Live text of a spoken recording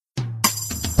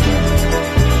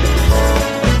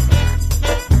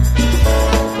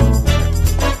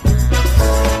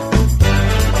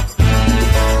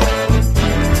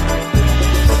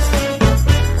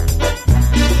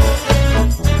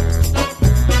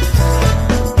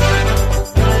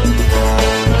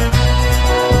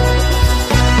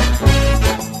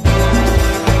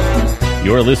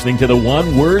You're listening to the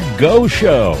One Word Go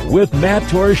Show with Matt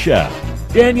Torsha,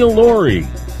 Daniel Laurie,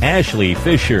 Ashley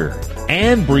Fisher,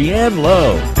 and Brianne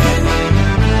Lowe.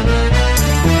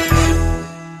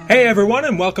 Hey everyone,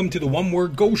 and welcome to the One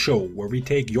Word Go Show, where we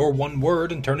take your one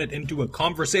word and turn it into a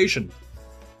conversation.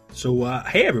 So,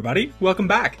 hey everybody, welcome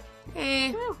back.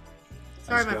 Hey.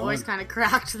 Sorry, my voice kind of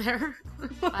cracked there,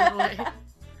 by the way.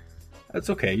 That's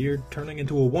okay, you're turning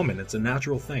into a woman. It's a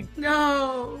natural thing.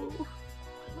 No.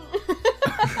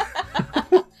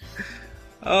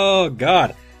 Oh,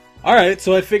 God. Alright,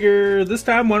 so I figure this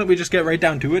time, why don't we just get right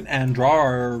down to it and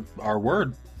draw our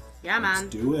word? Yeah, man. Let's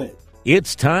do it.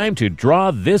 It's time to draw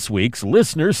this week's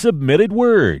listener-submitted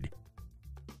word.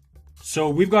 So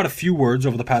we've got a few words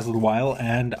over the past little while,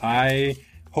 and I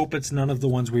hope it's none of the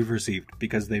ones we've received,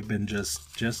 because they've been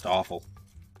just awful.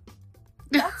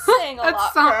 That's saying a That's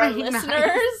lot for not our very nice.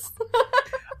 listeners.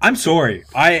 I'm sorry.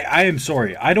 I am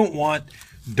sorry. I don't want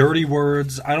dirty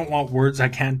words. I don't want words I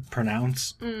can't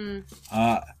pronounce.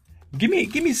 Give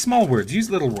me small words.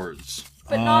 Use little words.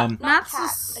 But not Matt's cat,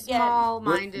 just again.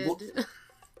 small-minded.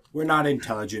 We're not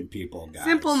intelligent people, guys.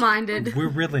 Simple-minded. We're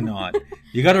really not.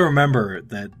 You got to remember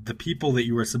that the people that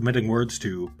you are submitting words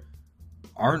to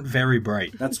aren't very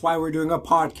bright. That's why we're doing a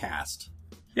podcast.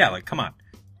 Yeah, like, come on.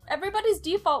 Everybody's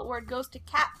default word goes to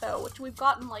cat, though, which we've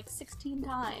gotten like 16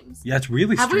 times. Yeah, it's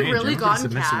really Have strange. we really Everybody gotten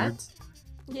submits a word. cat?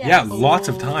 Yeah, lots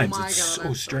of Oh times. my It's God, so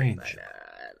that's strange.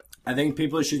 bad. I think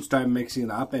people should start mixing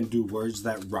it up and do words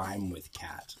that rhyme with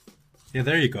cat. Yeah,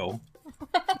 there you go.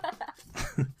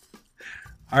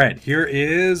 All right, here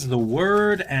is the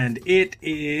word, and it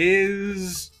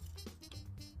is...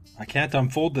 I can't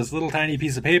unfold this little tiny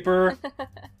piece of paper.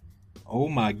 Oh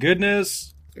my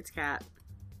goodness. It's cat.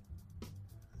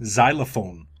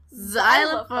 Xylophone.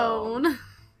 Xylophone.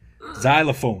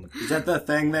 Xylophone. Is that the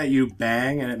thing that you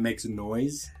bang and it makes a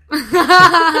noise? There's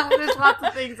lots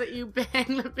of things that you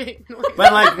bang the big noise.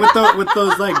 But like with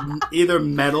those like either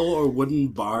metal or wooden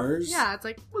bars. Yeah, it's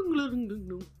like...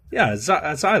 Yeah,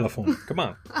 a xylophone. Come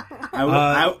on.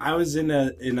 I was in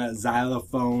a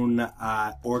xylophone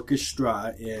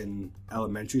orchestra in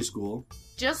elementary school.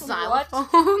 Just What?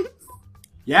 xylophone.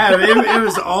 Yeah, it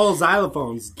was all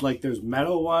xylophones. Like there's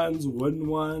metal ones, wooden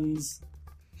ones.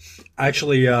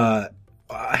 Actually,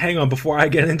 hang on before I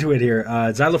get into it here.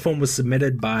 Xylophone was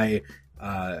submitted by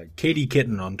Katie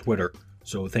Kitten on Twitter.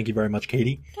 So thank you very much,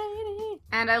 Katie. Katie.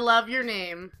 And I love your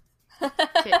name.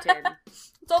 Kitten.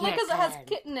 It's only because it has Kitten.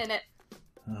 kitten in it.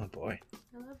 Oh boy.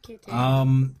 I love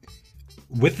kitten.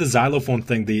 With the xylophone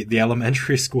thing, the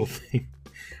elementary school thing,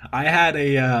 I had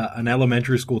an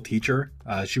elementary school teacher.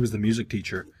 She was the music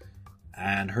teacher,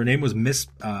 and her name was Miss.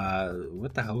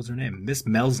 What the hell was her name? Miss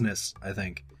Melsness, I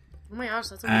think. Oh my gosh,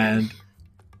 that's And amazing.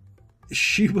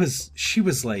 she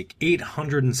was like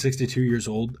 862 years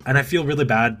old, and I feel really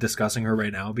bad discussing her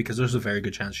right now because there's a very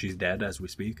good chance she's dead as we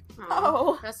speak.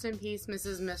 Oh. Rest in peace,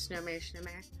 Mrs.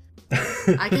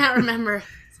 I can't remember.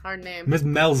 It's a hard name. Miss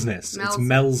Melsness. It's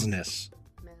Melsness.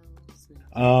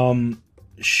 Mels.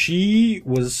 She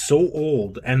was so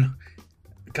old, and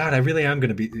God, I really am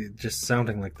going to be just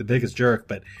sounding like the biggest jerk,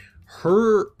 but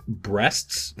her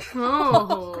breasts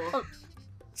Oh.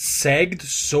 sagged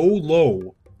so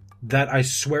low that I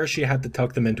swear she had to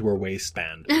tuck them into her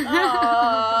waistband.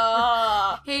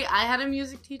 Ah. Hey, I had a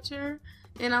music teacher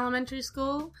in elementary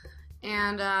school,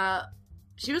 and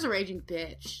she was a raging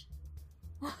bitch.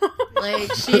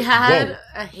 Like, she had Whoa.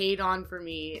 a hate on for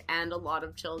me and a lot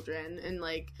of children, and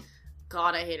like,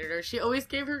 God, I hated her. She always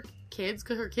gave her kids,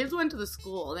 because her kids went to the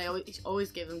school, and she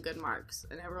always gave them good marks,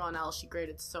 and everyone else she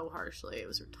graded so harshly, it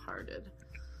was retarded.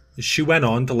 She went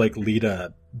on to like lead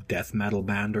a death metal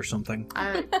band or something.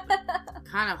 I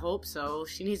kind of hope so.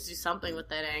 She needs to do something with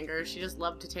that anger. She just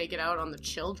loved to take it out on the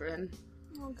children.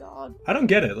 Oh, God. I don't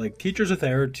get it. Like, teachers are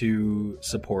there to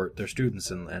support their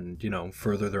students and you know,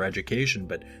 further their education,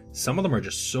 but some of them are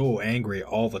just so angry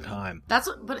all the time.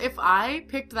 But if I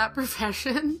picked that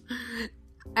profession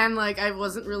and like I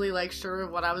wasn't really like sure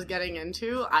of what I was getting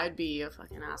into, I'd be a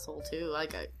fucking asshole too.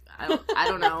 Like I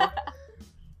don't know.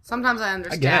 Sometimes I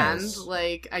understand, guess.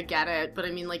 like I get it, but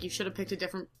I mean like you should have picked a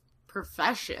different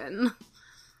profession.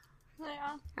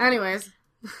 Yeah. Anyways,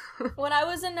 When I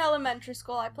was in elementary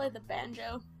school, I played the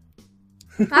banjo.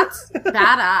 that's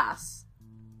badass.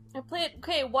 I played,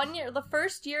 the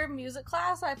first year of music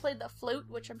class, I played the flute,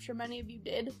 which I'm sure many of you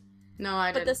did. No,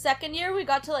 I But didn't. the second year, we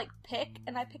got to, like, pick,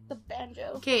 and I picked the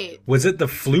banjo. Okay, Was it the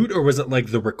flute or was it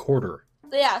like the recorder?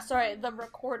 Yeah, sorry, the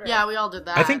recorder. yeah, we all did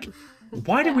that. I think.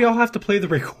 Why did we all have to play the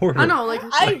recorder? I know, like,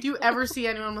 do you ever see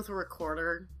anyone with a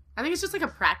recorder? I think it's just like a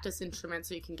practice instrument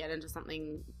so you can get into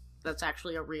something that's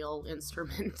actually a real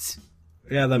instrument.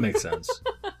 Yeah, that makes sense.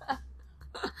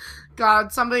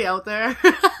 God, somebody out there.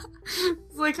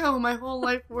 It's like how my whole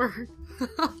life worked.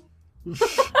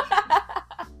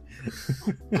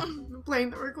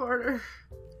 Playing the recorder.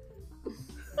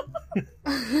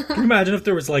 Can you imagine if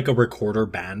there was like a recorder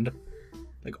band?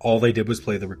 Like all they did was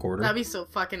play the recorder? That'd be so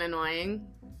fucking annoying.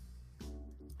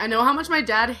 I know how much my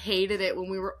dad hated it when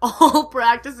we were all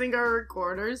practicing our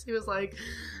recorders. He was like,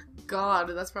 God,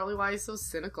 that's probably why he's so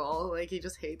cynical. Like, he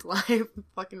just hates live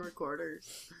fucking recorders.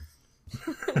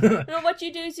 You know what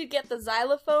you do is you get the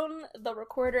xylophone, the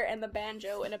recorder, and the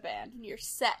banjo in a band, and you're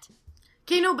set.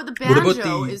 Okay, no, but the What about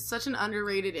banjo the- is such an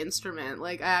underrated instrument.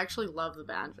 Like, I actually love the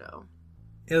banjo.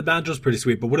 Yeah, the banjo's pretty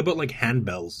sweet, but what about like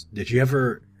handbells? Did you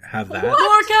ever have that?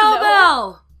 More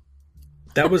cowbell!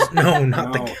 That was no,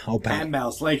 not the No, cowbell.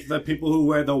 handbells, like the people who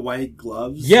wear the white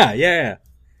gloves. Yeah.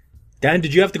 Dan,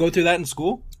 did you have to go through that in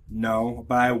school? No,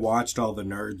 but I watched all the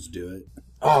nerds do it.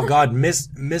 Oh God, Miss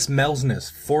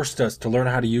Melsness forced us to learn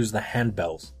how to use the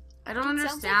handbells. I don't Sounds like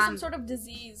some understand sort of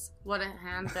disease. what a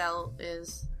handbell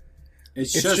is.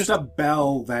 It's It's just just- a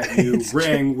bell that you It's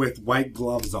ring with white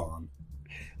gloves on.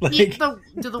 Like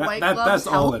Do the white gloves That's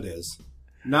all help? it is.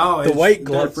 No, The it's white they're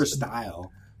gloves- for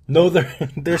style. no,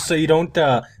 they're so you don't.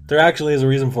 There actually is a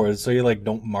reason for it, so you like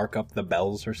don't mark up the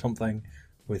bells or something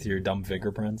with your dumb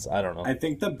fingerprints. I don't know. I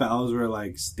think the bells were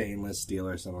like stainless steel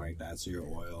or something like that, so your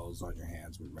oils on your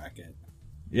hands would wreck it.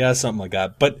 Yeah, something like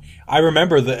that. But I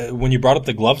remember when you brought up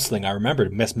the gloves thing, I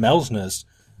remembered Miss Melsness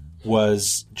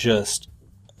was just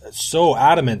so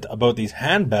adamant about these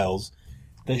handbells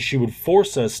that she would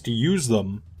force us to use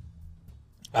them,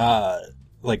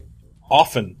 like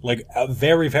often, like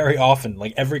very, very often.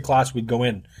 Like every class we'd go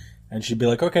in, and she'd be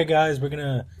like, "Okay, guys, we're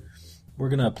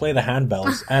gonna play the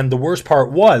handbells." And the worst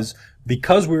part was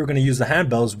because we were gonna use the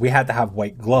handbells, we had to have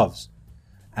white gloves,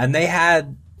 and they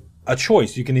had a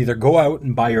choice. You can either go out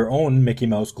and buy your own Mickey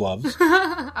Mouse gloves.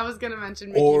 I was gonna mention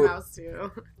Mickey Or- Mouse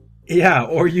too. Yeah,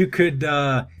 or you could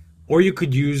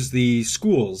use the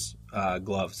school's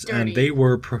gloves, Dirty. and they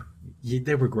were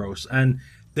gross, and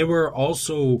they were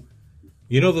also,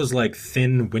 you know, those like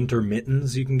thin winter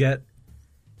mittens you can get.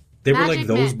 They were like Magic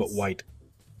those mitts. but white.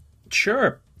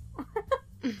 Sure,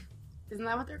 Isn't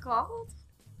that what they're called?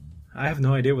 I have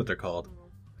no idea what they're called.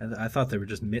 I thought they were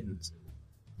just mittens.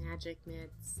 Magic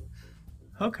mitts.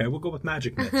 Okay, we'll go with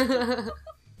magic mitts.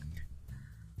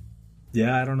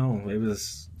 Yeah, I don't know.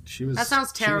 She was. That sounds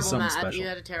she was terrible, something Matt. special. You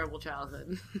had a terrible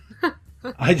childhood.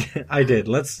 I did.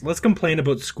 Let's complain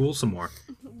about school some more.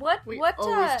 What We always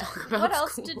talk about what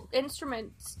else school.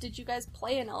 instruments did you guys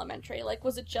play in elementary? Like,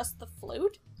 was it just the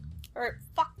flute? Or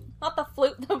fuck, not the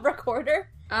flute, the recorder.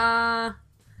 And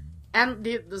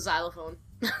the xylophone.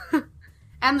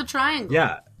 And the triangle.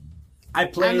 Yeah. I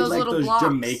played those like little those blocks.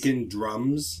 Jamaican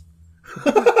drums.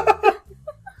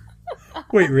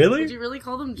 Wait, really? Would you really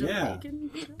call them Yeah.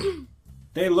 Jamaican?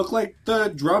 They look like the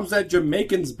drums that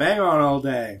Jamaicans bang on all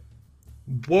day.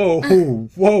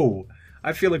 Whoa.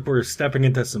 I feel like we're stepping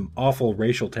into some awful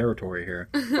racial territory here.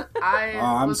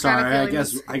 I'm was kinda sorry.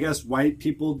 feeling I guess white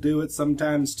people do it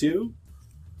sometimes too.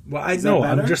 Well, I Is that know.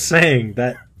 I'm better? just saying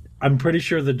that I'm pretty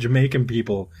sure the Jamaican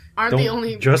people Aren't don't the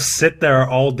only. just sit there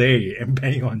all day and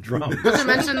bang on drums. Not to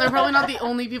mention, they're probably not the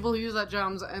only people who use that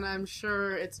drums, and I'm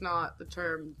sure it's not the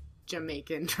term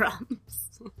Jamaican drums.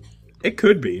 It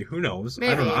could be. Who knows? I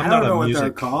don't Maybe. know. I I'm don't not know a what they're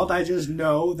music. called. I just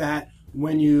know that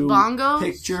when you Bongos?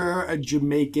 picture a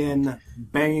Jamaican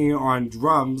banging on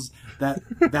drums,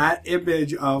 that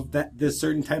image of this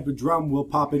certain type of drum will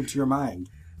pop into your mind.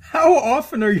 How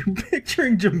often are you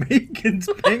picturing Jamaicans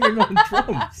banging on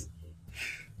drums?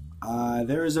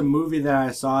 There is a movie that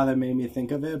I saw that made me think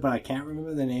of it, but I can't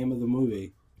remember the name of the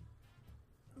movie.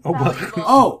 Oh, well, Valuable.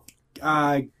 Oh,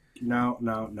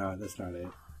 no, that's not it.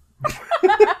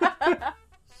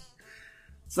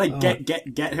 It's like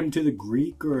get him to the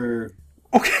Greek or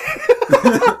okay.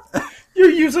 You're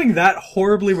using that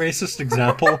horribly racist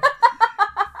example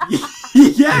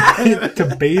yeah,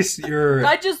 to base your.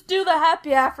 I just do the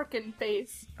happy African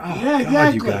face. Oh, yeah, God,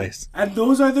 exactly. you guys. And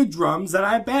those are the drums that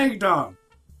I banged on.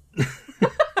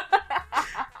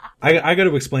 I got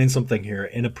to explain something here.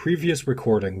 In a previous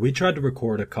recording, we tried to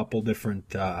record a couple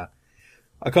different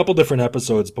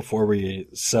episodes before we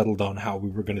settled on how we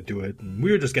were going to do it, and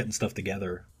we were just getting stuff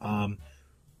together.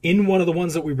 In one of the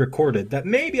ones that we recorded, that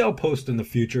maybe I'll post in the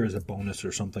future as a bonus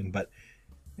or something, but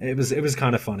it was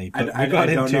kind of funny. But I we got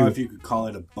don't into know if you could call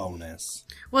it a bonus.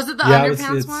 Was it the Yeah,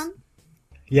 underpants one?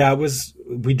 yeah, it was.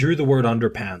 We drew the word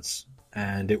underpants,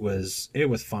 and it was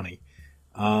funny,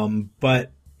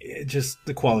 but it just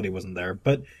the quality wasn't there.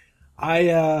 But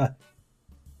I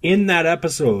in that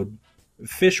episode,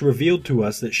 Fish revealed to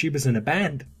us that she was in a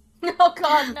band. Oh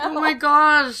god, no. Oh my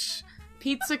gosh.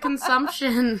 Pizza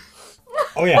consumption.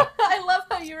 Oh yeah. I love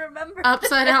how you remember.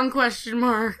 Upside down question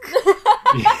mark.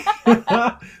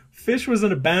 Fish was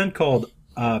in a band called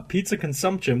Pizza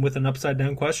Consumption with an upside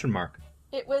down question mark.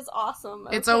 It was awesome.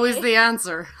 It's okay? always the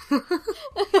answer.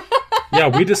 Yeah,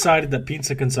 we decided that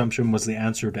pizza consumption was the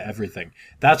answer to everything.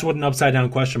 That's what an upside down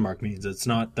question mark means. It's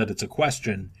not that it's a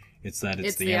question, it's that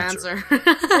it's the answer.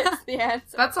 It's the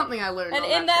answer. That's something I learned. And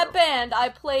on in that show. band, I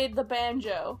played the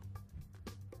banjo.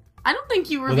 I don't think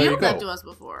you Well, there you revealed that go. to us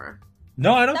before.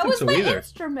 No, I don't That think was so my either.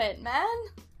 instrument, man.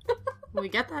 We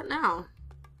get that now.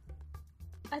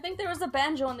 I think there was a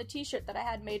banjo on the t-shirt that I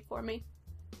had made for me.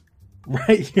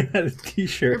 Right, you had a Your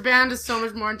t-shirt. band is so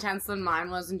much more intense than mine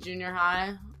was in junior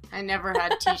high. I never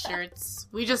had t-shirts.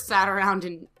 We just sat around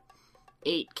and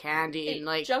ate candy and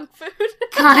like Junk food.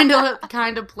 kind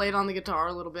of played on the guitar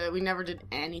a little bit. We never did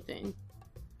anything.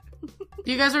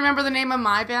 Do you guys remember the name of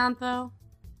my band though?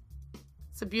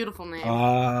 It's a beautiful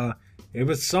name. It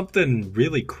was something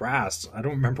really crass. I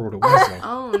don't remember what it was though.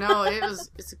 Oh no,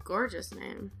 it's a gorgeous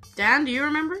name. Dan, do you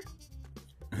remember?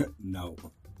 No.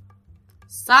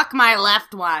 Suck my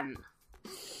left one.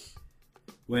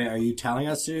 Wait, are you telling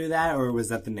us to do that, or was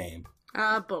that the name?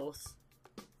 Both.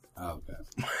 Oh,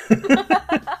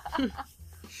 okay.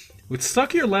 Would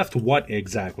suck your left what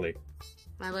exactly?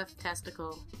 My left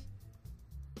testicle.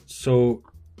 So,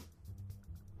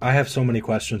 I have so many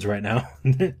questions right now.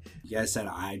 You guys said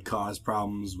I'd cause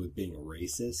problems with being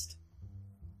racist.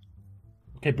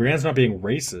 Okay, Brienne's not being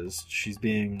racist. She's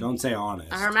being... Don't say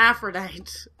honest. A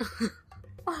hermaphrodite.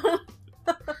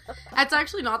 It's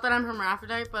actually not that I'm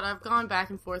hermaphrodite, but I've gone back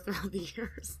and forth throughout the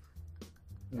years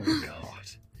Oh,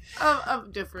 God.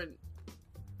 of different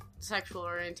sexual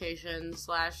orientation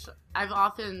 / I've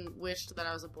often wished that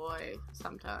I was a boy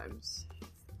sometimes.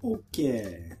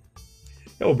 Okay.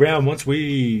 Oh, Brianne,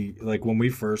 when we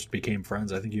first became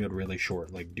friends, I think you had really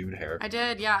short, dude hair. I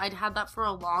did, yeah. I'd had that for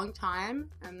a long time,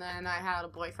 and then I had a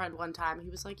boyfriend one time, and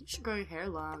he was like, you should grow your hair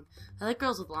long. I like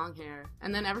girls with long hair.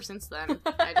 And then ever since then,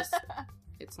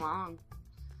 it's long.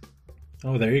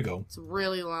 Oh, there you go. It's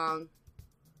really long.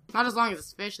 Not as long as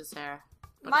this fish's hair.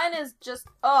 Mine is just,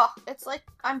 it's like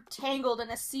I'm tangled in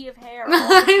a sea of hair all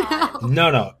I the time.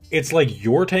 No. It's like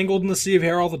you're tangled in the sea of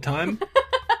hair all the time.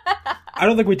 I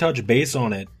don't think we touched base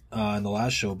on it in the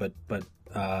last show, but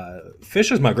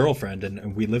Fish is my girlfriend,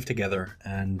 and we live together,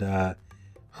 and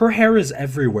her hair is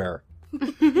everywhere.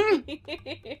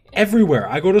 Everywhere.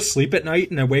 I go to sleep at night,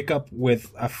 and I wake up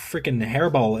with a freaking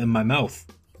hairball in my mouth.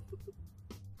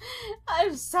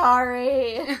 I'm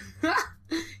sorry.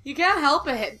 You can't help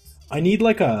it. I need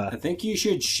I think you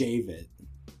should shave it.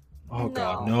 Oh,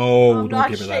 God, I'm no, don't not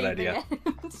give her that shaving idea.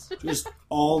 it. Just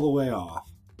all the way off.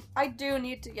 I do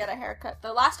need to get a haircut.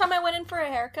 The last time I went in for a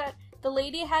haircut, the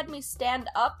lady had me stand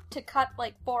up to cut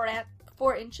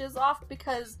 4 inches off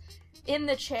because in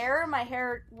the chair my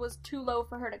hair was too low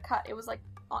for her to cut. It was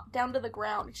down to the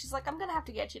ground. And she's like, "I'm gonna have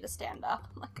to get you to stand up."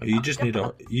 I'm like, You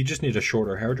just need a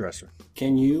shorter hairdresser.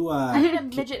 Can you I need a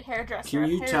midget hairdresser. can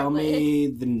you tell apparently. me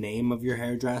the name of your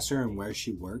hairdresser and where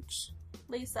she works?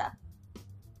 Lisa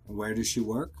And where does she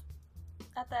work?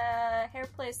 at the hair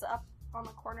place up on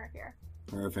the corner here?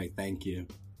 Perfect, thank you.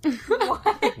 Why?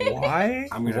 Why?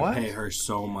 I'm gonna What? pay her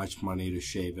so much money to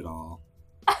shave it all.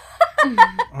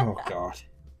 Oh, God.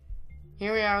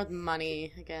 Here we are with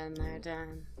money again there,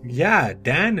 Dan. Yeah,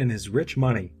 Dan and his rich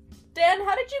money. Dan,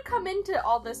 how did you come into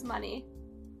all this money?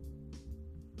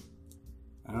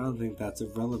 I don't think that's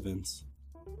of relevance.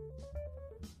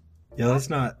 Yeah, let's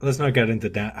not get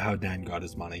into how Dan got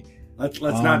his money. Let's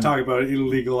not talk about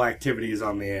illegal activities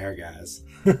on the air, guys.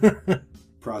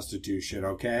 Prostitution,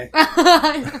 okay?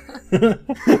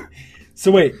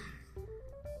 So wait,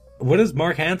 what does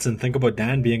Mark Hansen think about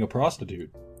Dan being a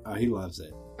prostitute? Oh, he loves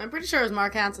it. I'm pretty sure it was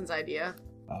Mark Hansen's idea.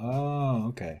 Oh,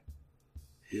 okay.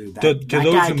 Dude, To that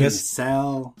those guy who can missed-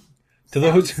 sell. To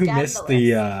those Sounds who missed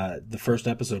scandalous. the first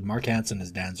episode, Mark Hansen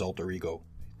is Dan's alter ego.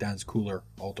 Dan's cooler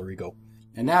alter ego.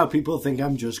 And now people think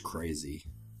I'm just crazy.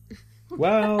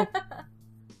 Well,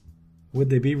 would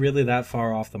they be really that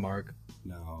far off the mark?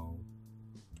 No.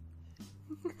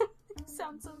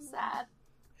 Sounds so sad.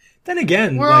 Then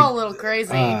again, We're all a little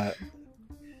crazy.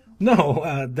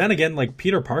 then again,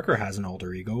 Peter Parker has an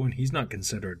alter ego, and he's not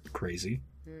considered crazy.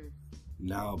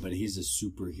 No, but he's a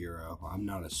superhero. I'm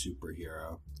not a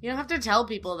superhero. You don't have to tell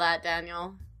people that,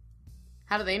 Daniel.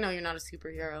 How do they know you're not a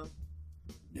superhero?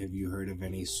 Have you heard of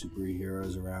any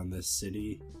superheroes around this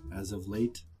city as of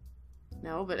late?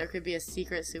 No, but there could be a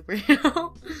secret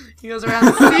superhero. He goes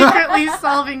around secretly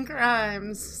solving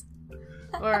crimes.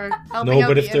 or helping No, out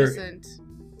but the if they're- innocent.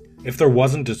 If there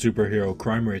wasn't a superhero,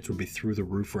 crime rates would be through the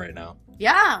roof right now.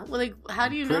 Yeah, well, like, how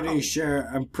do you know?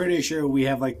 I'm pretty sure we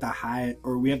have like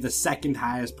we have the second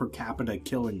highest per capita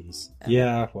killings.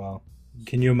 Yeah, well,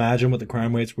 can you imagine what the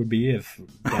crime rates would be if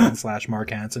Dan / Mark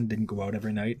Hansen didn't go out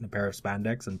every night in a pair of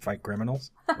spandex and fight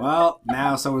criminals? Well,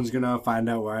 now someone's gonna find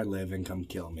out where I live and come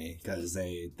kill me because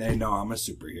they know I'm a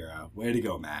superhero. Way to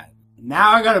go, Matt. Now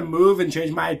I gotta move and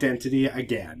change my identity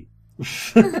again.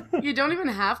 You don't even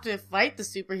have to fight the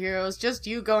superheroes. Just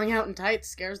you going out in tights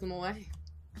scares them away.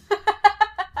 I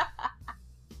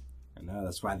know,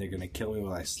 that's why they're gonna kill me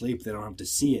while I sleep. They don't have to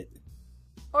see it.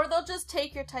 Or they'll just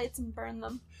take your tights and burn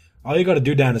them. All you gotta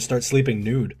do, Dan, is start sleeping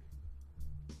nude.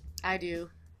 I do.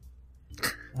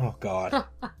 Oh, God.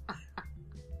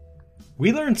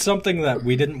 We learned something that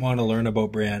we didn't want to learn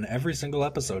about Brienne every single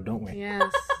episode, don't we?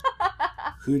 Yes.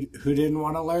 Who didn't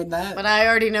want to learn that? But I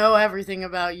already know everything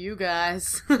about you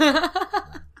guys.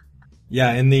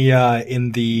 Yeah, in the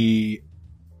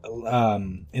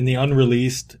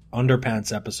unreleased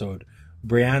Underpants episode,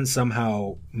 Brienne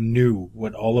somehow knew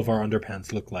what all of our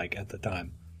underpants looked like at the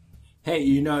time. Hey,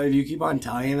 if you keep on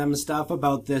telling them stuff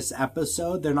about this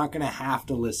episode, they're not going to have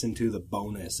to listen to the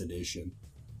bonus edition.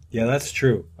 Yeah, that's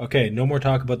true. Okay, no more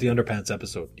talk about the Underpants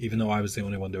episode, even though I was the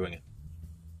only one doing it.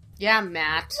 Yeah,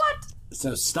 Matt. What?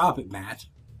 So stop it, Matt.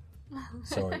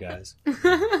 Sorry, guys.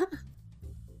 Well,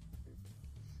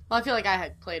 I feel like I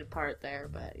had played a part there,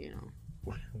 but,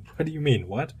 What do you mean?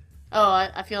 What? Oh,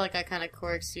 I feel like I kind of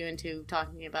coerced you into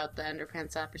talking about the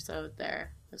Underpants episode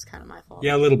there. It was kind of my fault.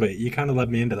 Yeah, a little bit. You kind of led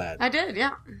me into that. I did,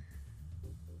 yeah.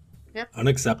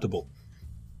 Unacceptable.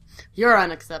 You're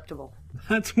unacceptable.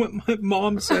 That's what my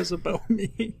mom says about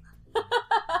me.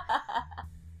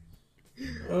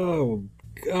 Oh,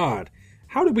 God.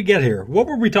 How did we get here? What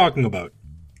were we talking about?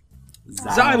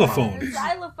 Xylophones.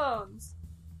 Xylophones.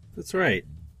 That's right.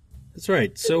 That's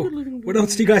right. So, what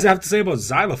else do you guys have to say about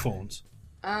xylophones?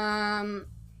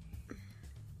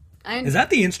 Is that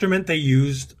the instrument they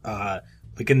used,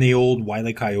 like in the old Wile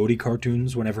E. Coyote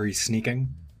cartoons whenever he's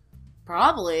sneaking?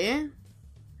 Probably.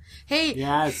 Hey,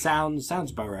 Yeah, it sounds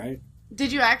about right.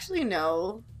 did you actually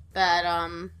know that,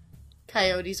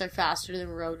 coyotes are faster than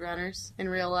roadrunners in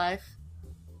real life?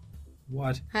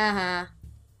 What? Haha.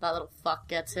 That little fuck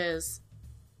gets his.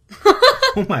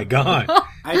 Oh my God.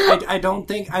 I don't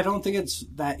think it's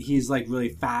that he's like really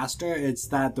faster. It's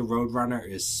that the Roadrunner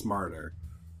is smarter.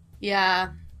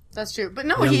 Yeah, that's true. But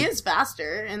no, Yeah. he is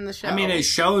faster in the show. I mean, it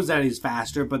shows that he's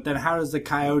faster, but then how does the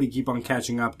coyote keep on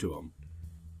catching up to him?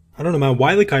 I don't know, man.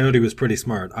 Wile E. Coyote was pretty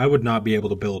smart. I would not be able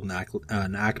to build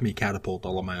an Acme catapult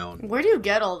all on my own. Where do you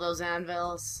get all those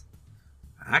anvils?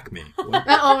 Acme? What?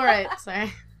 Oh, right.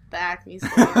 Sorry. The Acme store.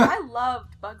 I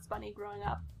loved Bugs Bunny growing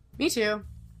up. Me too.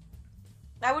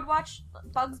 I would watch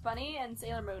Bugs Bunny and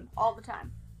Sailor Moon all the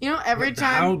time. Every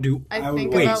time How do... I I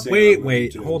think would about... say-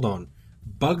 Wait. too. Hold on.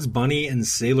 Bugs Bunny and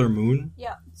Sailor Moon?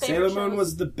 Yeah. Sailor favorite Moon shows.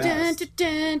 was the Dun, best.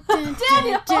 dun, dun,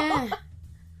 dun, dun, dun.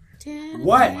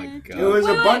 What? Oh my God. It was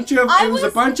Wait, a bunch of I it was a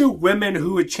was- bunch of women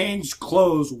who had changed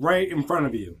clothes right in front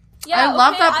of you. Yeah, I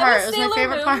love that I part. was It was my Sailor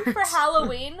favorite Moon part. for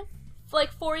Halloween,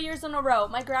 like 4 years in a row.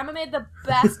 My grandma made the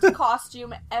best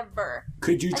costume ever.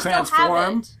 Could you I still have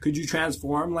transform? it. Could you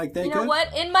transform like they You could? know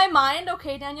what? In my mind,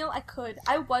 okay, Daniel, I could.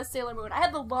 I was Sailor Moon. I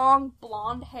had the long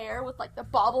blonde hair with like the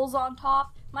baubles on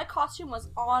top. My costume was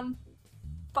on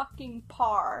fucking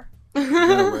par.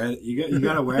 You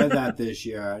gotta wear that this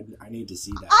year. I need to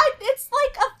see that. It's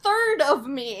like a third of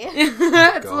me.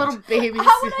 It's a little baby.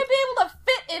 How would I be able to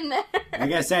fit in there?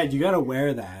 Like I said, you gotta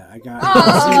wear that. I got.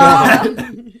 Oh.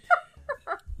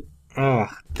 Oh,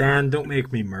 Dan, don't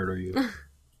make me murder you.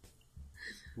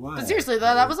 What? But seriously, though,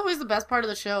 that was always the best part of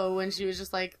the show when she was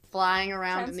just like flying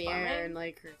around in the air Transforming? and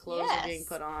like her clothes Yes. were being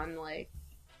put on. Like,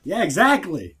 Yeah,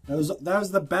 exactly. That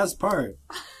was the best part.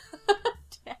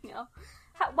 Daniel.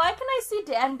 Why can I see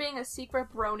Dan being a secret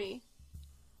brony?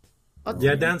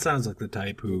 Yeah, Dan sounds like the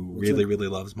type who What's really, it? really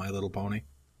loves My Little Pony.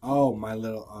 Oh, my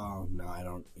little. Oh no, I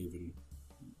don't even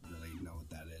really know what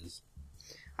that is.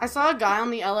 I saw a guy on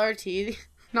the LRT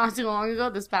not too long ago,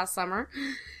 this past summer.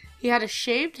 He had a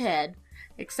shaved head,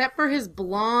 except for his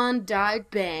blonde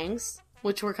dyed bangs,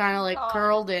 which were kind of like Aw.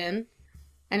 curled in,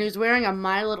 and he was wearing a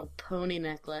My Little Pony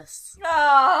necklace. Oh.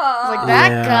 I was like, that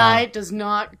Yeah. guy does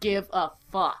not give a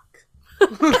fuck.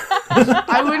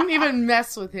 I wouldn't even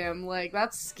mess with him. Like,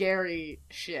 that's scary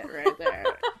shit right there.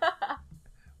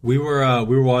 We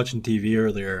were watching TV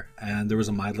earlier, and there was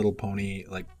a My Little Pony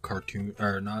like cartoon,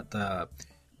 or not? No,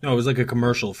 it was like a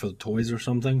commercial for the toys or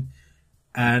something,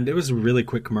 and it was a really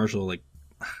quick commercial, like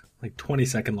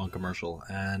 20-second long commercial,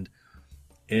 and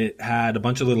it had a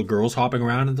bunch of little girls hopping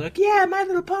around and they're like, yeah, My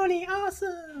Little Pony,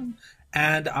 awesome.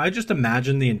 And I just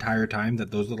imagined the entire time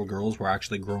that those little girls were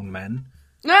actually grown men.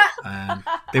 And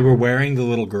they were wearing the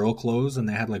little girl clothes and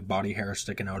they had like body hair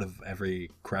sticking out of every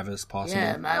crevice possible.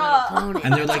 Yeah, My Little Pony.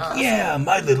 And they're like, yeah,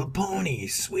 My Little Pony,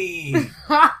 sweet.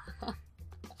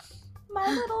 My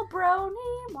little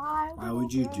brony, my Why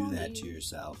would you do that to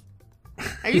yourself?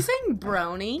 Are you saying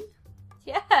brony?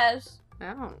 Yes.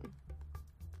 No.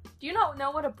 Do you not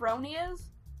know what a brony is?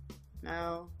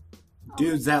 No.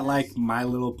 Dudes that like My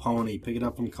Little Pony. Pick it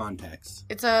up from context.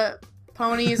 It's a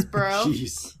pony's bro.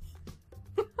 Jeez.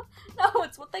 No,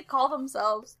 it's what they call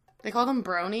themselves. They call them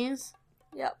bronies?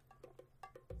 Yep.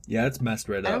 Yeah, it's messed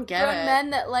right I don't up. get Grown it. men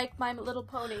that like My Little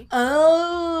Pony.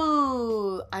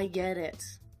 Oh, I get it.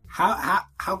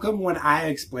 How come when I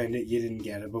explained it you didn't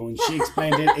get it, but when she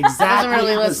explained it exactly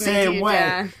really the listening to same you, way,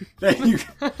 Dan. then you,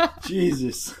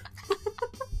 Jesus.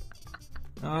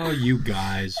 Oh, you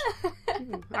guys.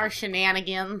 Our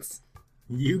shenanigans.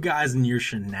 You guys and your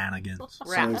shenanigans.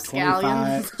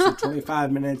 Rapscallions. So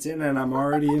 25 minutes in and I'm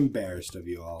already embarrassed of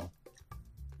you all.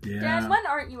 Yeah. Dan, when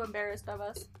aren't you embarrassed of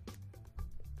us?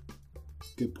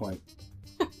 Good point.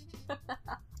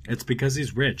 It's because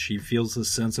he's rich. He feels this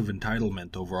sense of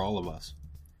entitlement over all of us.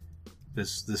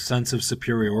 This sense of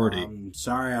superiority. I'm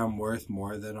sorry I'm worth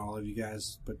more than all of you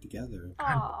guys put together.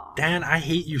 Aww. Dan, I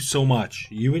hate you so much.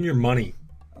 You and your money.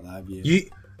 I love you.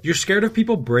 You're scared of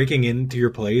people breaking into your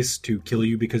place to kill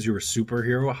you because you're a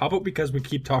superhero? How about because we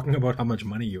keep talking about how much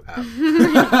money you have?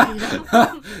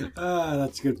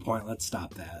 That's a good point. Let's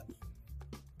stop that.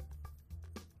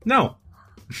 No.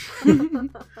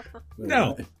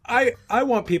 No. I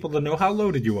want people to know how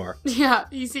loaded you are. Yeah,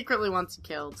 he secretly wants you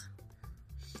killed.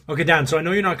 Okay, Dan, so I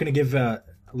know you're not going to give a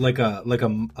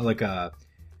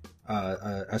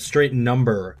straight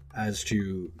number as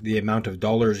to the amount of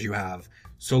dollars you have.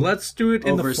 So let's do it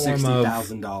in Over the form of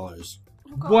 $60,000.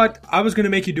 what? I was going to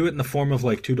make you do it in the form of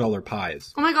like $2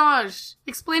 pies. Oh my gosh.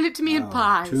 Explain it to me in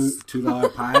pies.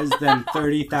 $2 pies, then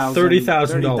 $30,000.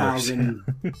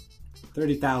 $30,000.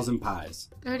 30,000 pies.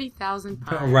 30,000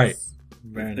 pies. Oh, right.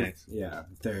 Very nice. Yeah,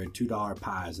 if they're $2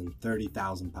 pies and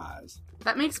 30,000 pies.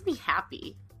 That makes me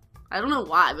happy. I don't know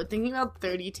why, but thinking about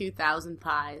 32,000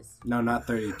 pies. No, not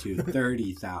 32.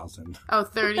 30,000. Oh,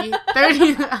 30.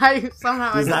 30.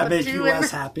 Somehow Does I that make two you in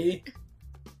less there. happy?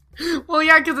 Well,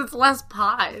 yeah, because it's less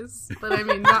pies. But I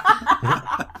mean,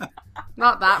 not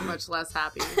that much less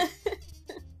happy.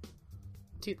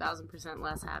 2,000%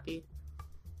 less happy.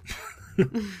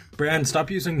 Brian,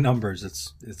 stop using numbers.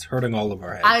 It's hurting all of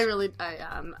our heads. I really It's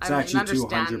don't actually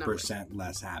understand numbers. 200%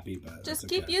 less happy, but Just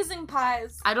that's keep okay. using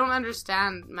pies. I don't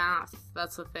understand math.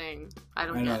 That's the thing. I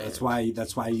don't I know, get that's it.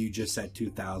 why you just said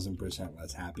 2,000%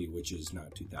 less happy, which is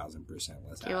not 2,000% less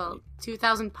Okay, happy. well,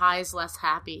 2,000 pies less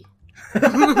happy.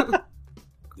 There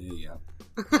you go.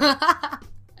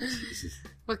 Jesus.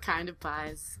 What kind of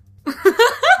pies?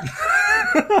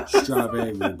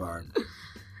 Strawberry rhubarb.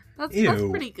 That's Ew.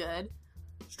 pretty good.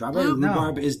 Strawberry Blue-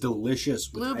 rhubarb is delicious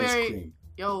with Blueberry- ice cream.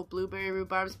 Yo, blueberry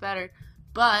rhubarb's better.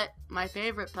 But my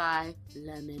favorite pie,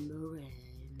 lemon meringue.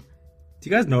 Do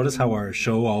you guys notice how our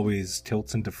show always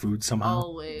tilts into food somehow?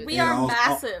 Always. We Yeah, are I'll-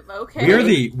 massive,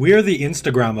 okay? We're the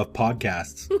Instagram of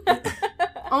podcasts.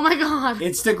 Oh my god.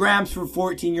 Instagrams for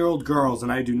 14-year-old girls,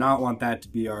 and I do not want that to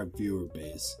be our viewer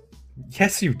base.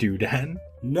 Yes, you do, Dan.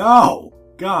 No!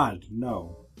 God,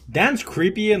 no. Dan's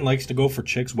creepy and likes to go for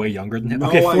chicks way younger than him. No,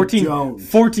 Okay, I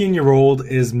 14-year-old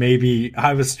is maybe...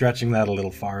 I was stretching that a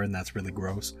little far, and that's really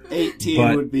gross. 18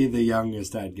 But- would be the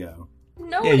youngest I'd go.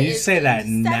 No, Yeah, it you say isn't. that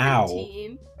now.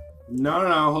 17.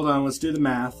 No, hold on. Let's do the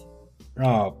math.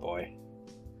 Oh, boy.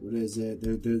 What is it?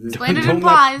 Explain it in Don't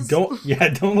pies.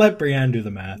 don't let Brienne do the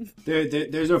math.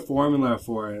 There's a formula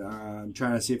for it. I'm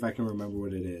trying to see if I can remember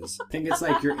what it is. I think it's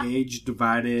like your age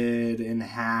divided in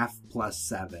half plus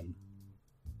 7.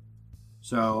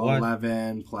 So What?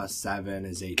 11 plus 7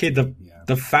 is 18. Okay, Yeah.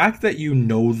 the fact that you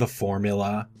know the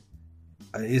formula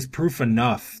is proof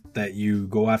enough that you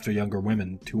go after younger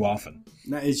women too often.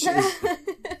 No, it's just,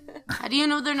 How do you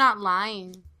know they're not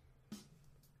lying?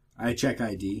 I check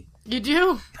ID. You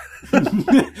do?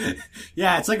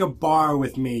 Yeah, it's like a bar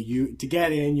with me. To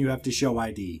get in, you have to show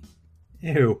ID.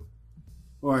 Ew.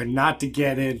 Or not to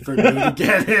get in for me to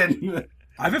get in.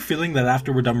 I have a feeling that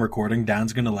after we're done recording,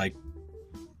 Dan's gonna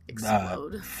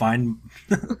Explode. find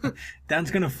Dan's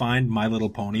gonna find My Little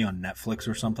Pony on Netflix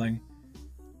or something,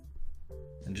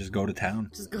 and just go to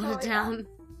town. Just go Oh, to yeah. town.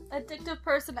 Addictive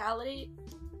personality.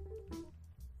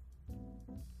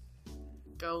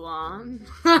 Go on.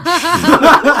 He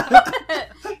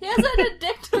has an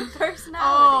addictive personality.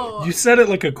 Oh, You said it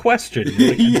like a question. You're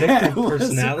like, Yeah, addictive it was.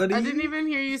 personality? I didn't even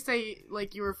hear you say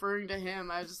like you were referring to him.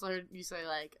 I just heard you say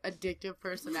like addictive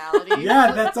personality.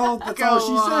 Yeah, that's all. That's all Go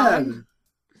she on. said.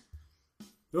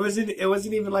 It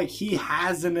wasn't even like he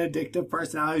has an addictive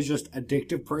personality. It's just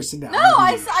addictive personality. No,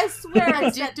 I swear I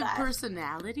said Addictive that.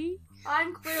 personality.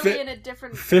 I'm clearly in a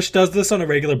different. Fish does this on a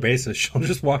regular basis. She'll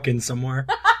just walk in somewhere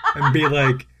and be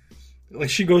like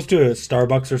she goes to a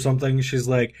Starbucks or something. She's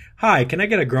like, "Hi, can I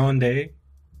get a grande?"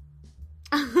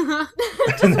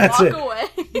 Just And that's walk it.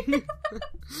 away.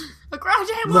 A grande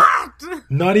what?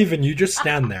 Not even. You just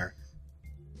stand there.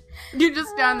 You just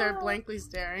stand there blankly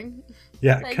staring.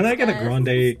 Yeah, Thanks, can I get a guys.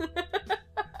 grande?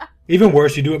 Even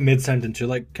worse, you do it mid-sentence. You're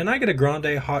like, "Can I get a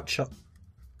grande hot shot?"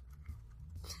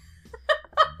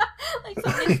 Like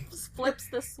somebody just flips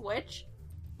the switch.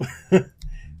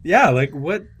 Yeah, like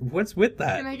what's with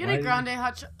that? Can I get Why- a grande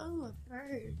hot shot? Oh, a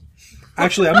bird.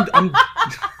 Actually, I'm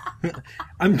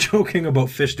I'm joking about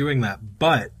Fish doing that,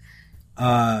 but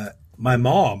my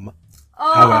mom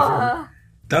Oh, However,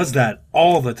 does that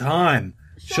all the time.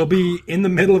 She'll be in the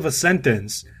middle of a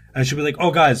sentence and she'll be like, "Oh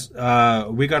guys,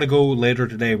 we gotta go later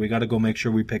today. We gotta go make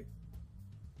sure we pick."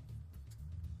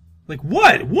 Like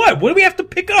what? What do we have to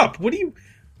pick up?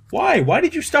 Why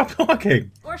did you stop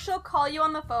talking? or she'll call you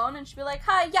on the phone and she'll be like,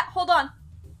 "Hi, yeah, hold on,"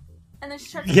 and then she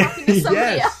starts Yeah, talking to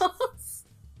somebody yes. else.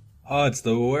 Oh, it's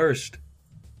the worst.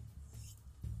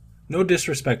 No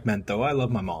disrespect meant though. I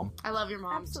love my mom. I love your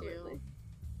mom Absolutely. too.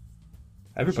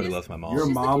 Everybody She's- loves my mom. Your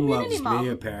She's the mom community loves mom.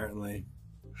 me, apparently.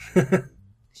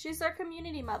 She's our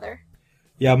community mother.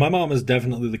 Yeah, my mom is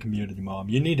definitely the community mom.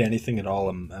 You need anything at all,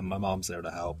 and my mom's there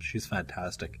to help. She's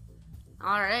fantastic.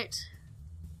 All right,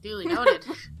 duly noted.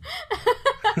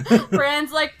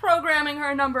 Brand's like programming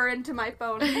her number into my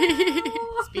phone.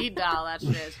 Speed dial that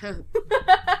shit.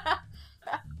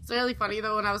 It's really funny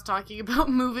though when I was talking about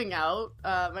moving out,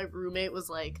 my roommate was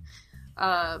like,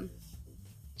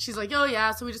 she's like, "Oh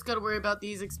yeah, so we just got to worry about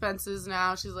these expenses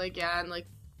now." She's like, "Yeah," and like,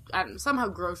 I don't know, somehow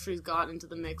groceries got into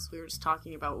the mix. We were just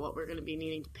talking about what we're gonna be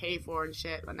needing to pay for and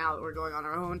shit. But now that we're going on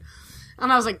our own,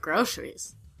 and I was like,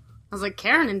 groceries. I was like,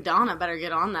 Karen and Donna better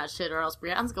get on that shit, or else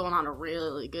Brianne's going on a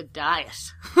really good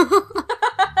diet.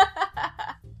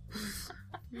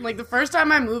 Like the first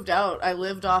time I moved out, I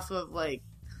lived off of like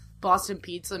Boston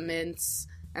Pizza, mints,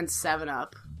 and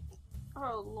 7-Up.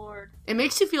 Oh Lord, It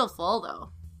makes you feel full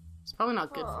though. It's probably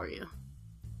not good Oh. for you.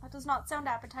 that does not sound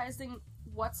appetizing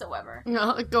whatsoever. You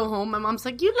know, I go home, my mom's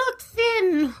like, "You look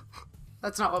thin."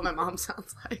 That's not what my mom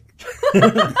sounds like.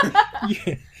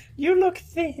 You look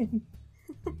thin.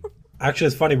 Actually,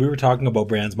 it's funny. We were talking about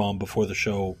Brand's mom before the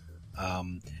show,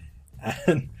 and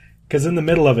because in the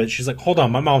middle of it, she's like, "Hold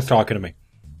on, my mom's talking to me,"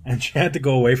 and she had to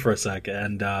go away for a sec.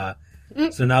 And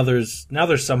so now there's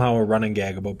somehow a running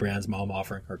gag about Brand's mom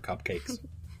offering her cupcakes.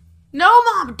 No,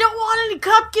 Mom, don't want any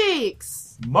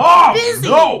cupcakes. Mom, Busy.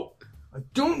 no, I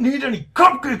don't need any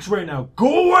cupcakes right now.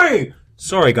 Go away.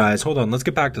 Sorry, guys. Hold on. Let's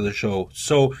get back to the show.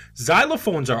 So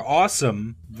xylophones are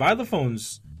awesome.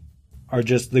 Xylophones are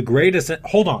just the greatest.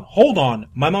 Hold on.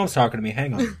 My mom's talking to me.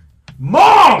 Hang on.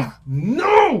 Mom!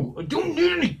 No! I don't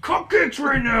need any cupcakes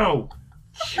right now!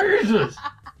 Jesus!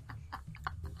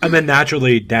 And then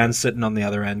naturally, Dan's sitting on the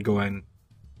other end going,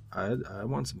 I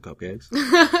want some cupcakes.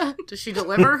 Does she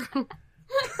deliver?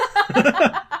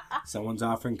 Someone's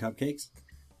offering cupcakes?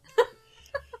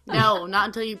 No, not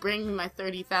until you bring me my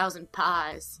 30,000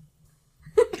 pies.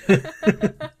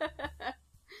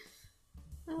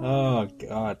 Oh,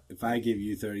 God. If I give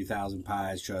you 30,000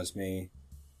 pies, trust me,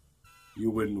 you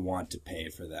wouldn't want to pay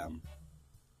for them.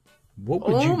 What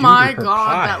would you Oh do my to her god,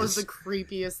 pies? that was the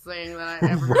creepiest thing that I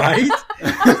ever Right?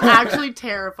 I was actually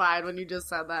terrified when you just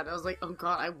said that. I was like, oh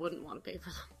god, I wouldn't want to pay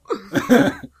for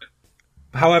them.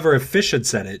 However, if Fish had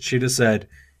said it, she'd have said,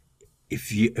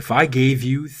 if I gave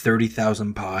you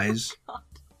 30,000 pies,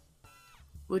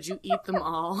 Would you eat them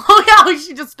all? Oh yeah,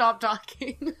 she just stopped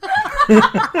talking.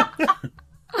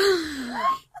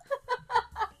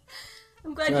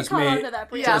 I'm glad Trust you caught me. on to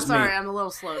that, Brianna. Yeah, Trust me. sorry, I'm a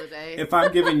little slow today. If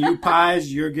I'm giving you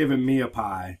pies, you're giving me a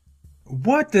pie.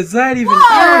 what does that even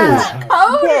What? do?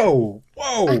 Code?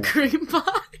 Whoa! A cream pie?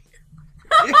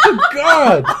 Ew,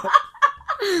 God!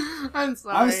 I'm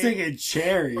sorry. I was thinking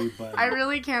cherry, but I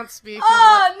really can't speak. of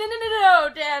Oh,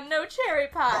 no, Dan, no cherry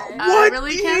pie. I What?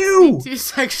 really Ew. can't speak too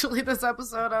sexually this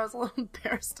episode. I was a little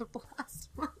embarrassed of the last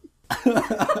one.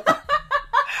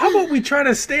 How about we try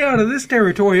to stay out of this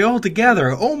territory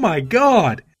altogether? Oh my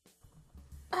God!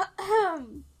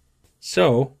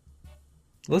 So,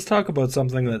 let's talk about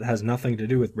something that has nothing to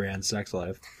do with Brianne's sex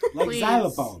life. like Please.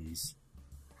 xylophones.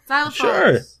 Xylophones.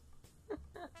 Sure.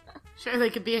 Sure, they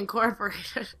could be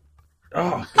incorporated.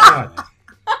 Oh God.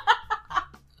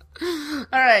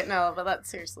 All right, no, but that's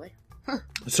seriously.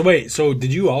 So wait, so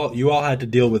did you all had to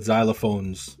deal with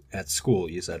xylophones at school?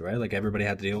 You said, right? Like everybody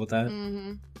had to deal with that.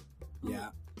 Mm-hmm. Yeah.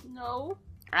 No.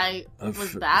 I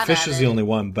was bad Fish at is it. the only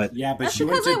one, but Yeah, but That's she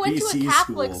because went I to went to BC a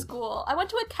Catholic school. school. I went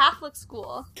to a Catholic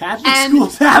school. Catholic And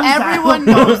schools have everyone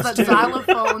knows that xylophones,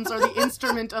 too. xylophones are the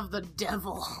instrument of the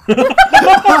devil.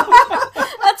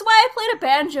 That's why I played a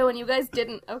banjo and you guys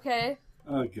didn't, okay?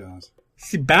 Oh god.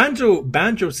 see,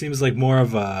 banjo seems like more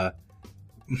of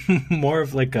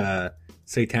like a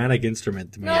satanic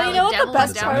instrument to me. No, Yeah, you know what the devil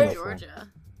best is down in part-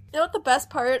 Georgia. You know what the best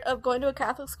part of going to a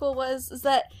Catholic school was? Is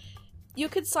that you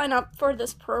could sign up for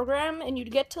this program and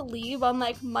you'd get to leave on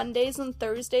like Mondays and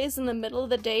Thursdays in the middle of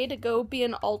the day to go be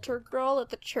an altar girl at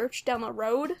the church down the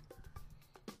road.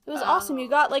 It was awesome. You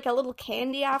got like a little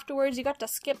candy afterwards. You got to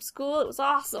skip school. It was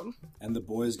awesome. And the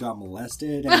boys got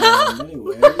molested. And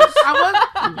anyways, You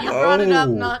brought it up,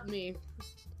 Whoa. not me.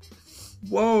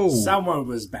 Whoa! someone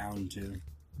was bound to.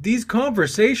 These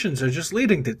conversations are just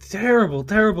leading to terrible,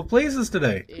 terrible places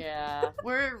today. Yeah,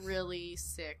 we're really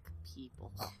sick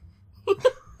people.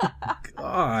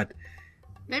 God.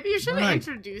 Maybe you should have Right.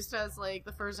 introduced us like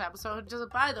the first episode. Just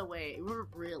by the way, we're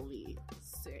really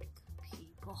sick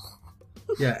people.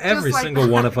 Yeah, every like single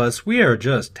that. one of us, we are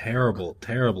just terrible,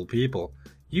 terrible people.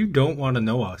 You don't want to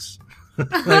know us.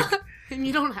 Like, And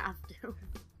you don't have to.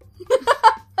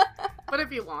 But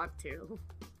if you want to.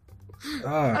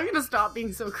 I'm gonna stop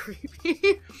being so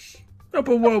creepy. no,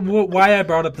 but why I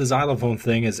brought up the xylophone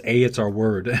thing is A, it's our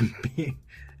word,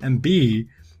 and B,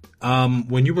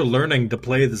 when you were learning to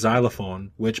play the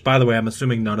xylophone, which, by the way, I'm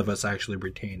assuming none of us actually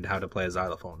retained how to play a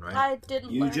xylophone, right? I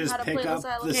didn't You learn just how to pick play up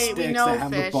the the xylophone. Hey, we sticks know that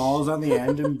have the Fish. balls on the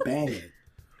end and bang it.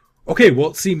 Okay,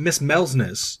 well, see, Miss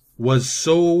Melsness was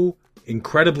so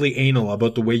incredibly anal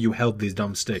about the way you held these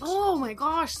dumb sticks. Oh my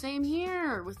gosh, same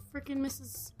here with freaking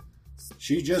Mrs.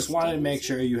 She just wanted to make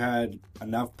Stevenson. sure you had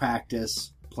enough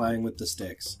practice playing with the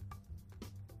sticks.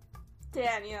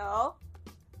 Daniel.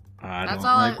 I That's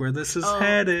don't all like I- where this is Oh,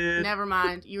 headed. Never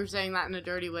mind. You were saying that in a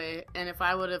dirty way, and if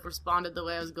I would have responded the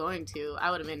way I was going to,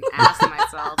 I would have been ass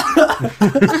myself.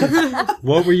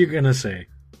 What were you gonna say?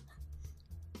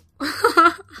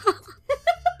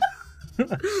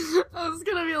 I was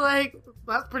gonna be like,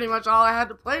 that's pretty much all I had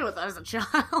to play with as a child.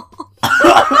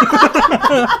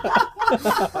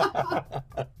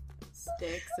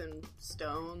 Sticks and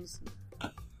stones.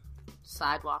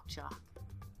 Sidewalk chalk.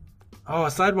 Oh,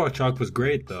 sidewalk chalk was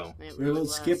great, though. It What really about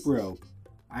was. skip rope?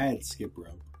 I had skip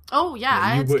rope. Oh, yeah, Yeah, I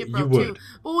you had would- skip you rope would. too.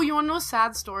 Oh, you want to know a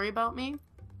sad story about me?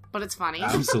 But it's funny.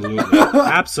 Absolutely.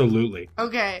 Absolutely.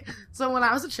 Okay, so when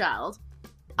I was a child,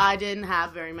 I didn't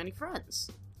have very many friends.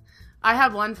 I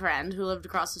had one friend who lived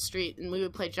across the street, and we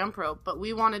would play jump rope, but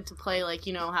we wanted to play, like,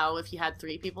 you know how if you had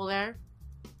 3 people there?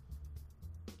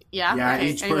 Yeah? Yeah, Okay,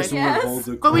 each anyways. person Yes. would hold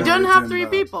the But we didn't cords have and 3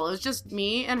 the- people. It was just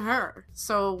me and her.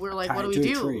 So we're like, what tied do we to a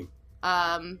do? tree.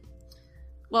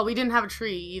 Well, we didn't have a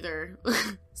tree either.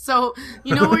 So,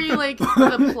 you know where you, like, the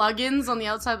plugins on the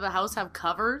outside of the house have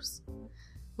covers?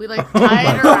 We, like,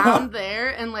 tie it around there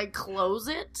and, like, close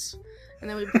it. And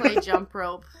then we'd play jump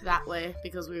rope that way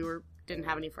because we didn't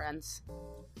have any friends.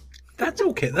 That's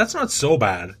okay. That's not so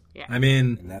bad. Yeah. I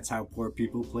mean, And that's how poor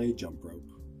people play jump rope.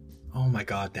 oh my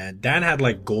god, Dan. Dan had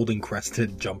like golden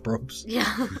crested jump ropes.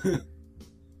 Yeah.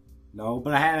 No,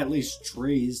 but I had at least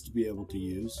trees to be able to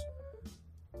use.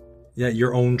 Yeah,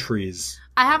 your own trees.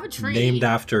 I have a tree. Named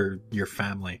after your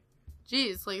family.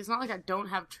 Jeez, like, it's not like I don't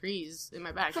have trees in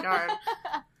my backyard.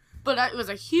 But it was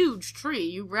a huge tree.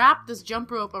 You wrap this jump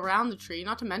rope around the tree,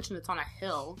 not to mention it's on a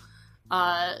hill.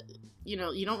 You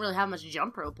know, you don't really have much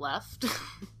jump rope left.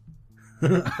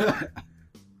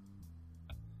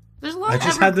 There's a lot I of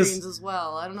just had this- evergreens as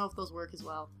well. I don't know if those work as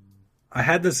well. I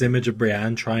had this image of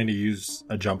Brienne trying to use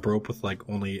a jump rope with like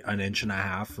only 1.5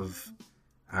 inches of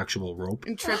actual rope.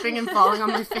 And tripping and falling on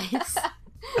my face.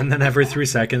 And then every 3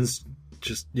 seconds,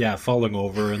 just, yeah, falling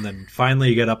over. And then finally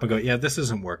you get up and go, yeah, this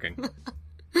isn't working.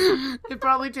 It'd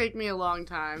probably take me a long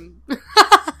time to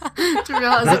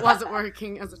realize it wasn't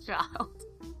working as a child.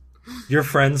 Your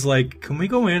friend's like, can we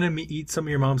go in and eat some of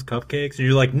your mom's cupcakes? And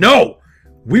you're like, no!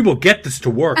 We will get this to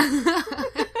work.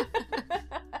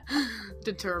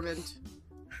 Determined.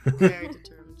 Very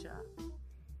determined child.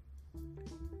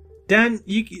 Dan,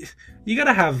 you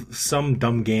gotta have some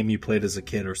dumb game you played as a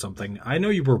kid or something. I know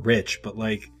you were rich, but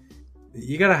like,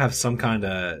 you gotta have some kind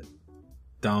of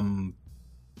dumb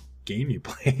game you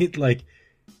played. Like,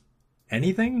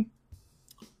 anything?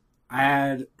 I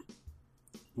had,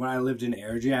 when I lived in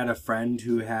Airdrie, I had a friend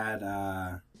who had,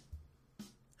 I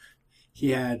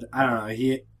don't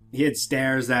know, he had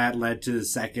stairs that led to the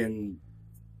second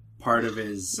part of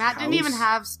his Matt didn't house. even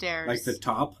have stairs. Like the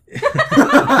top.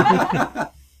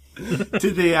 To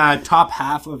the top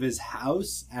half of his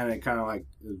house, and it kind of like,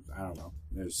 I don't know,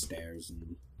 there's stairs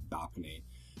and balcony,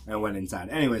 and I went inside.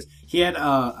 Anyways, he had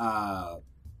a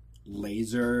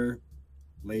laser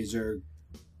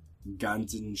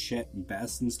guns and shit and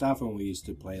vests and stuff, and we used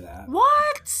to play that.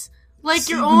 What? Like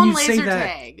See, your when own you say laser that-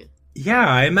 tag. Yeah,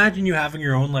 I imagine you having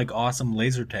your own like awesome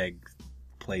laser tag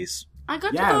place. I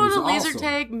got Yeah, to it go was to laser awesome.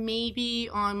 tag maybe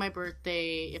on my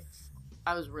birthday if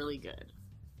I was really good.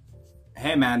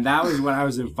 Hey man, that was when I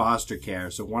was in foster care,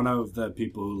 so one of the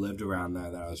people who lived around there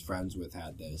that I was friends with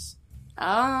had this.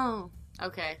 Oh,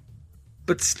 okay.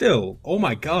 But still, oh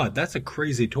my god, that's a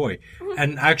crazy toy.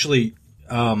 And actually,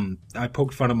 I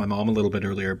poked fun at my mom a little bit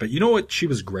earlier, but you know what she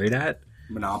was great at?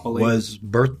 Monopoly. Was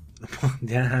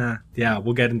yeah,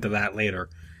 we'll get into that later.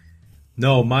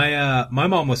 No, my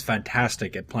mom was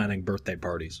fantastic at planning birthday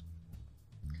parties.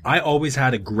 I always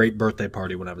had a great birthday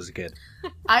party when I was a kid.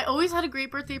 I always had a great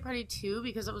birthday party too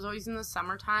because it was always in the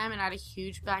summertime and I had a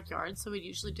huge backyard, so we'd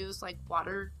usually do this like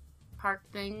water park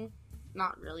thing.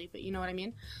 Not really, but you know what I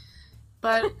mean.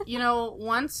 But, you know,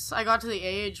 once I got to the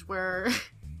age where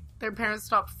their parents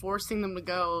stopped forcing them to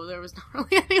go, there was not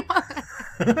really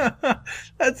anyone.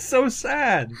 That's so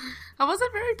sad. I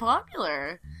wasn't very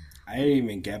popular. I didn't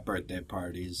even get birthday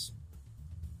parties.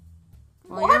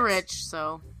 Well, What? you're rich,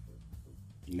 so.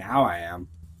 Now I am.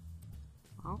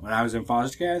 Oh. When I was in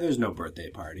foster care, there's no birthday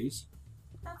parties.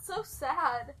 That's so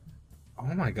sad.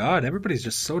 Oh my god, everybody's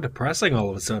just so depressing all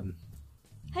of a sudden.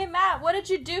 Hey Matt, what did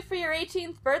you do for your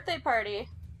 18th birthday party?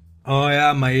 Oh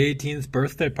yeah, my 18th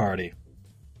birthday party.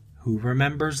 Who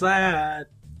remembers that?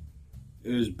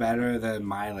 It was better than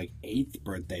my like 8th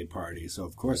birthday party, so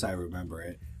of course I remember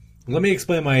it. Let me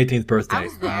explain my 18th birthday. I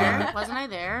was there. Wasn't I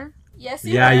there? Yes,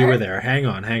 Yeah, you were there. Hang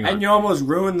on. And you almost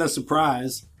ruined the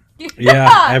surprise.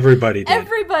 Yeah, everybody did.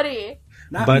 Everybody.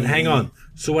 Not But me. hang on.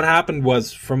 So what happened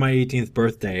was, for my 18th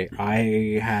birthday,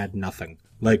 I had nothing.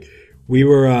 Like, we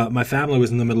were, my family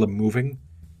was in the middle of moving,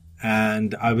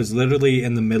 and I was literally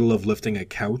in the middle of lifting a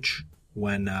couch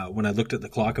when I looked at the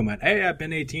clock and went, hey, I've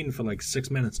been 18 for like 6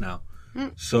 minutes now.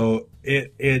 So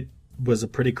it was a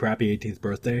pretty crappy 18th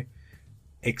birthday.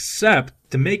 Except,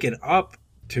 to make it up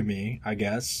to me, I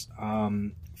guess,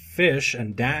 Fish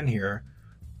and Dan here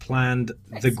planned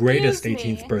the greatest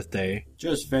Excuse 18th me. birthday.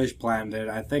 Just Fish planned it.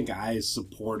 I think I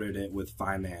supported it with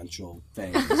financial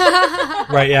things.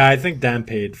 Right, yeah, I think Dan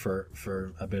paid for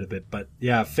a bit of it. But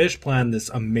yeah, Fish planned this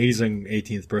amazing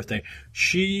 18th birthday.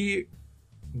 She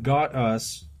got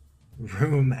us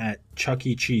room at Chuck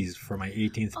E. Cheese for my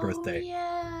 18th birthday. Oh,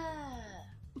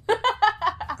 yeah.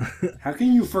 How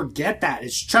can you forget that?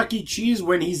 It's Chuck E. Cheese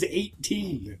when he's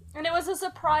 18. And it was a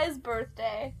surprise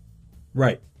birthday.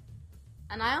 Right.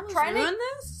 And I almost Trying to- ruined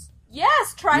this?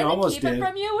 Yes, trying You to almost keep did. it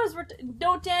from you was...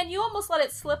 No, Dan, you almost let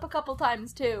it slip a couple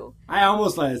times, too. I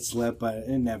almost let it slip, but it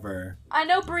never. I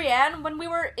know Brienne, when we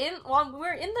were in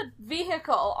the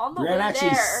vehicle on the Brienne way actually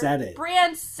there, said it.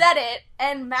 Brienne said it,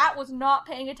 and Matt was not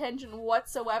paying attention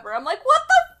whatsoever. I'm like, what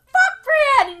the fuck,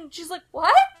 Brienne? And she's like,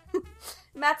 what?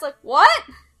 Matt's like, what?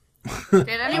 Did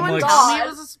anyone like, tell me God. it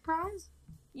was a surprise?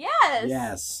 Yes.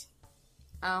 Yes.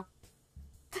 Oh.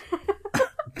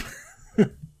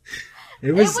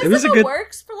 It was in a the good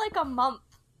works for like a month.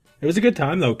 It was a good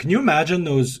time though. Can you imagine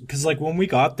those? Because like when we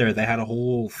got there, they had a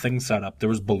whole thing set up. There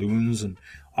was balloons, and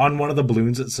on one of the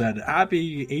balloons it said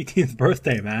 "Happy 18th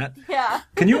birthday, Matt." Yeah.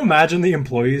 Can you imagine the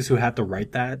employees who had to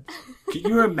write that? Can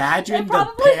you imagine They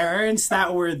probably- the parents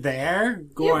that were there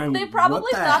going, They probably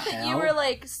what the thought that you hell?" were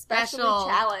like specially Special.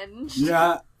 challenged.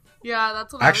 Yeah. Yeah,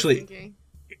 that's what Actually- I was thinking.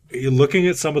 Looking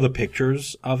at some of the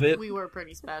pictures of it, We were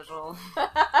pretty special.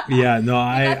 yeah, no,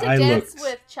 I got to I dance looked.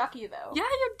 with Chucky though. Yeah,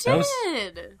 you That was-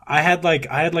 did. I had like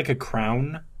a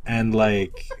crown and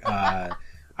like I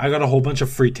got a whole bunch of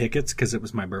free tickets because it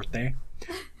was my birthday,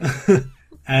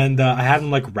 and I had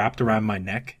them like wrapped around my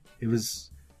neck. It was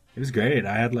great.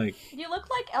 I had like You look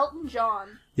like Elton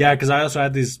John. yeah, because I also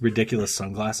had these ridiculous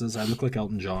sunglasses. I looked like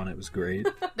Elton John. It was great.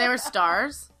 They were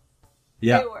stars.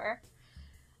 Yeah, They were.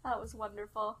 That was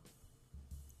wonderful.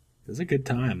 it was a good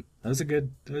time. It was a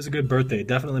good birthday.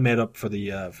 Definitely made up for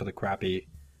the crappy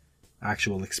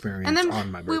actual experience And then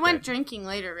on my birthday. we went drinking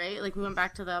later, right? Like we went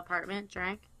back to the apartment,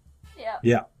 drank.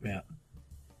 Yeah. Yeah.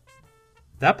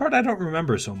 That part I don't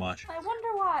remember so much. I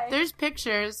wonder why. There's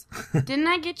pictures. Didn't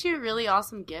I get you a really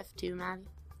awesome gift too, Maddie?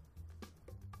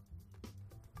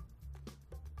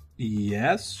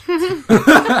 Yes.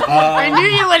 I knew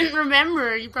you wouldn't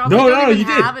remember. You probably No, don't no, even you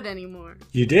did. have it anymore.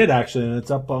 You did actually, and it's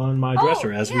up on my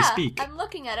dresser as we yeah, speak. I'm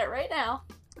looking at it right now.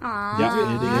 Aww. Yeah,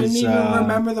 You it didn't is. even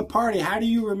remember the party. How do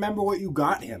you remember what you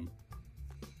got him?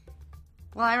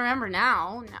 Well, I remember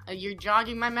now. You're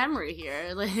jogging my memory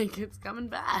here. Like, it's coming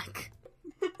back.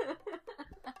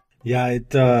 Yeah,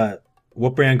 it.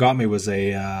 What Brian got me was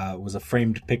a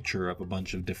framed picture of a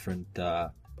bunch of different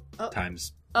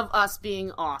times. Of us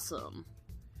being awesome.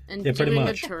 And Yeah, pretty doing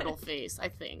much. a turtle face, I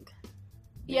think.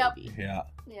 Yep. Maybe. Yeah,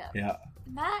 Yeah. yeah.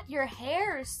 Matt, your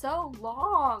hair is so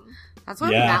long. That's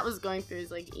when Yeah. Matt was going through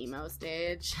his, like, emo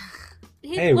stage.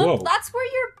 Hey, whoa. That's where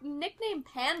your nickname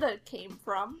Panda came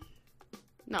from.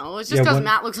 No, it's just Yeah, because when-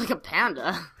 Matt looks like a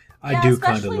panda. I Yeah, do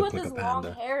kind of especially look with like a his long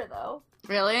panda. hair, though.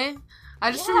 Really?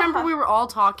 I just Yeah. remember we were all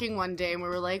talking one day and we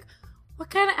were like, what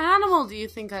kind of animal do you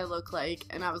think I look like?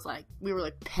 And I was like, we were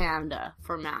like, panda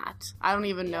for Matt. I don't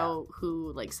even know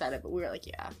who, like, said it, but we were like,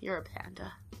 yeah, you're a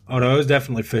panda. Oh no, it was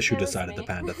definitely Fish who It was decided the me.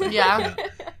 panda thing. Yeah.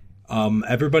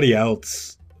 Everybody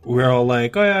else, we're all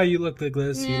like, oh yeah, you look like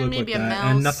this, you Yeah, look maybe like a that,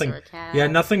 mouse and nothing. or a cat. Yeah,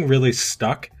 nothing really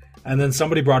stuck. And then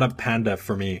somebody brought up panda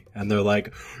for me, and they're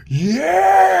like,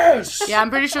 yes. Yeah, I'm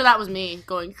pretty sure that was me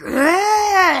going,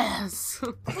 yes!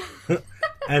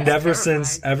 And ever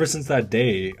since Terrifying. that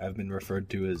day, I've been referred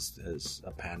to as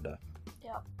a panda.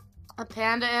 Yep. A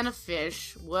panda and a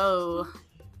fish. Whoa.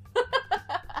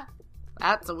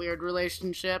 That's a weird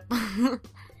relationship. All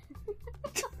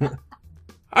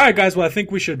right, guys. Well, I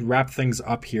think we should wrap things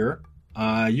up here.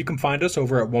 You can find us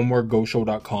over at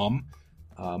onemordegoshow.com.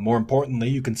 More importantly,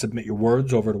 you can submit your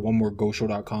words over to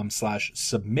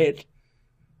onemordegoshow.com/submit.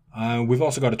 We've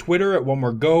also got a Twitter at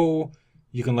onemorego.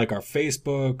 You can like our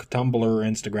Facebook, Tumblr,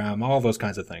 Instagram, all those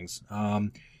kinds of things.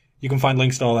 You can find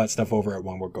links to all that stuff over at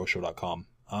onemordegoshow.com.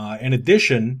 In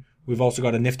addition, we've also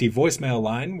got a nifty voicemail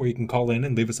line where you can call in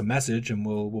and leave us a message, and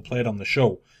we'll play it on the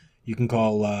show. You can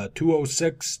call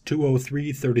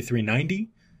 206-203-3390,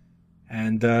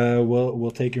 and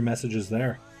we'll take your messages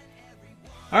there.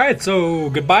 All right, so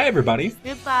goodbye, everybody.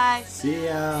 Goodbye. See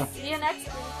ya. See you next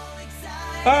week.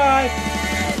 Bye.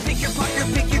 Pick your partner,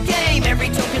 pick your game. Every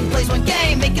token plays one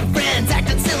game. Making friends,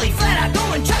 acting silly, flat out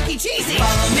going Chuck E. Cheesy.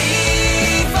 Follow me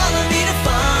to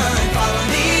fun. Follow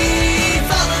me to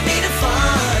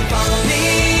fun. Follow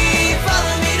me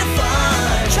to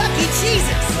fun. Chuck E.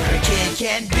 Cheese's. A kid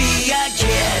can't be a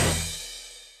kid.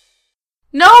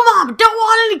 No, Mom, don't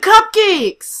want any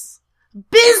cupcakes.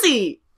 Busy.